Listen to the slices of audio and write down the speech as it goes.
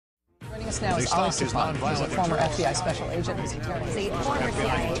us now is Ali Soufan, who's a former FBI special agent.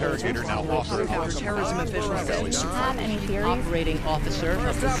 FBI interrogator now offers terrorism officials Do you have any theories? operating officer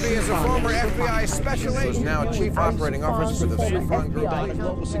of the He is a former FBI special agent, who's now chief operating officer for the Soufan Group.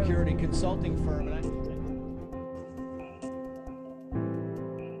 global security consulting firm.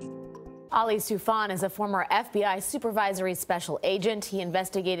 Ali Soufan is a former FBI supervisory special agent. He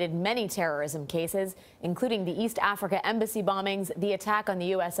investigated many terrorism cases, including the East Africa embassy bombings, the attack on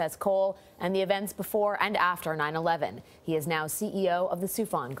the USS Cole, and the events before and after 9/11. He is now CEO of the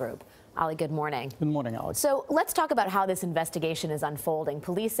Soufan Group. Ali, good morning. Good morning, Alex. So let's talk about how this investigation is unfolding.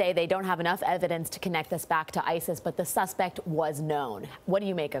 Police say they don't have enough evidence to connect this back to ISIS, but the suspect was known. What do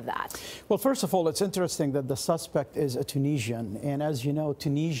you make of that? Well, first of all, it's interesting that the suspect is a Tunisian. And as you know,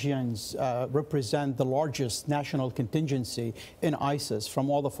 Tunisians represent the largest national contingency in ISIS. From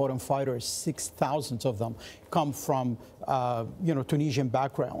all the foreign fighters, 6,000 of them come from Tunisian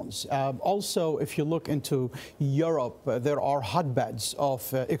backgrounds. Also, if you look into Europe, there are hotbeds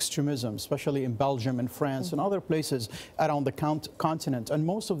of extremism, especially in Belgium and France and other places around the continent. And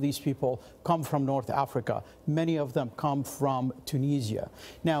most of these people come from North Africa. Many of them come from Tunisia.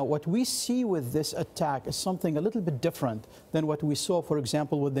 Now, what we see with this attack is something a little bit different than what we saw, for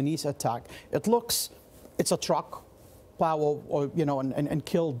example, with the Nice attack. It's a truck. And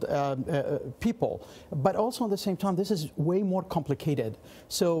killed people. But also at the same time, this is way more complicated.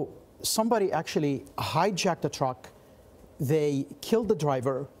 So somebody actually hijacked the truck. They killed the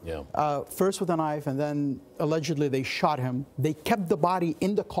driver, first with a knife, and then allegedly they shot him. They kept the body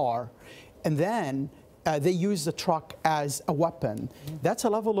in the car, and then they used the truck as a weapon. That's a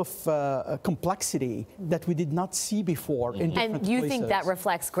level of complexity that we did not see before in different And you places. think that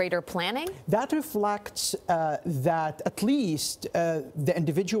reflects greater planning? That reflects that at least the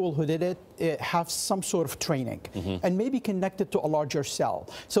individual who did it have some sort of training and maybe connected to a larger cell.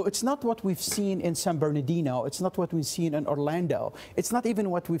 So it's not what we've seen in San Bernardino. It's not what we've seen in Orlando. It's not even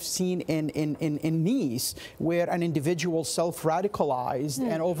what we've seen in Nice, where an individual self-radicalized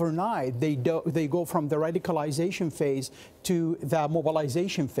and overnight they go from the radicalization phase to the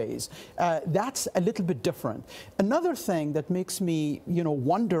mobilization phase. That's a little bit different. Another thing that makes me,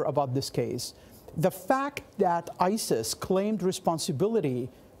 wonder about this case, the fact that ISIS claimed responsibility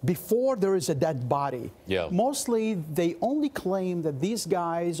before there is a dead body. Mostly, they only claim that these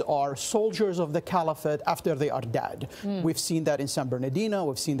guys are soldiers of the caliphate after they are dead. We've seen that in San Bernardino,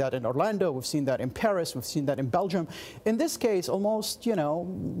 we've seen that in Orlando, we've seen that in Paris, we've seen that in Belgium. In this case, almost, a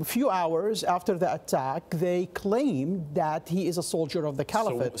few hours after the attack, they claim that he is a soldier of the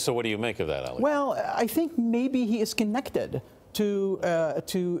caliphate. So what do you make of that, Ali? Well, I think maybe he is connected to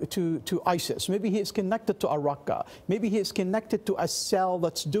ISIS. Maybe he is connected to Al-Raqqa. Maybe he is connected to a cell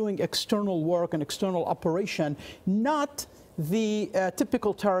that's doing external work and external operation, not the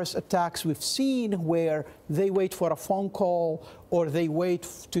typical terrorist attacks we've seen where they wait for a phone call or they wait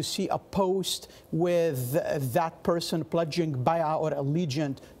to see a post with that person pledging bay'ah or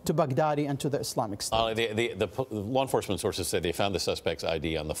allegiance to Baghdadi and to the Islamic State. The law enforcement sources say they found the suspect's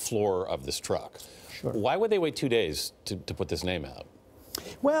ID on the floor of this truck. Sure. Why would they wait 2 days to put this name out?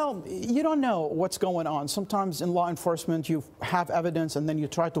 Well, you don't know what's going on. Sometimes in law enforcement, you have evidence and then you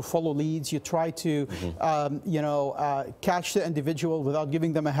try to follow leads. You try to, catch the individual without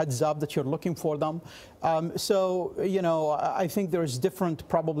giving them a heads up that you're looking for them. I think there's different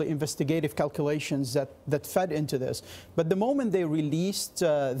probably investigative calculations that fed into this. But the moment they released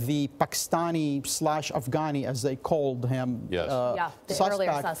the Pakistani/Afghani, as they called him,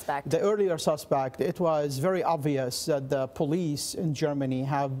 the earlier suspect, it was very obvious that the police in Germany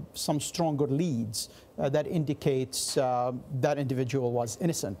have some stronger leads that indicates that individual was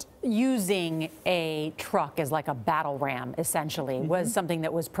innocent. Using a truck as like a battle ram, essentially, was something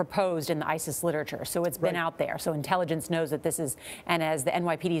that was proposed in the ISIS literature. So it's been out there. So intelligence knows that this is, and as the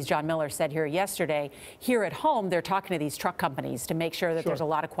NYPD's John Miller said here yesterday, here at home, they're talking to these truck companies to make sure that there's a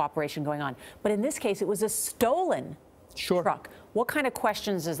lot of cooperation going on. But in this case, it was a stolen truck. What kind of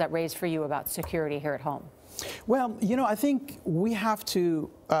questions does that raise for you about security here at home? Well, I think we have to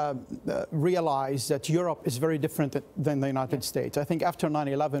realize that Europe is very different than the United States. I think after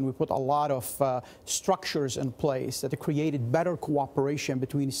 9/11, we put a lot of structures in place that created better cooperation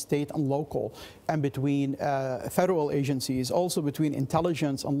between state and local and between federal agencies, also between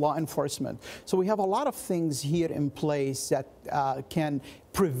intelligence and law enforcement. So we have a lot of things here in place that can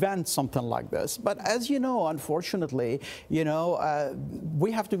prevent something like this. But as you know, unfortunately,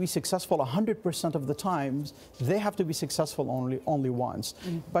 we have to be successful 100% of the times. They have to be successful only once.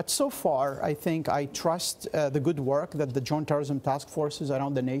 But so far, I think I trust the good work that the Joint Terrorism Task Forces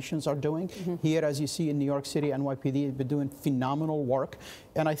around the nations are doing. Here, as you see in New York City, NYPD has been doing phenomenal work.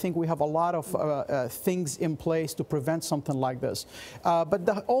 And I think we have a lot of things in place to prevent something like this. But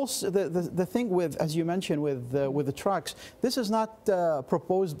the thing with, as you mentioned, with the trucks, this is not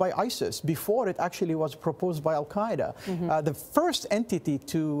proposed by ISIS. Before, it actually was proposed by Al-Qaeda. The first entity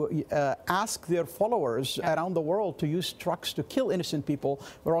to ask their followers around the world to use trucks to kill innocent people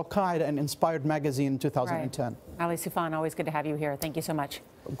were Al-Qaeda and Inspired Magazine in 2010. Ali Soufan, always good to have you here. Thank you so much.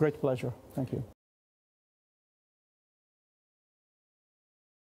 Great pleasure. Thank you.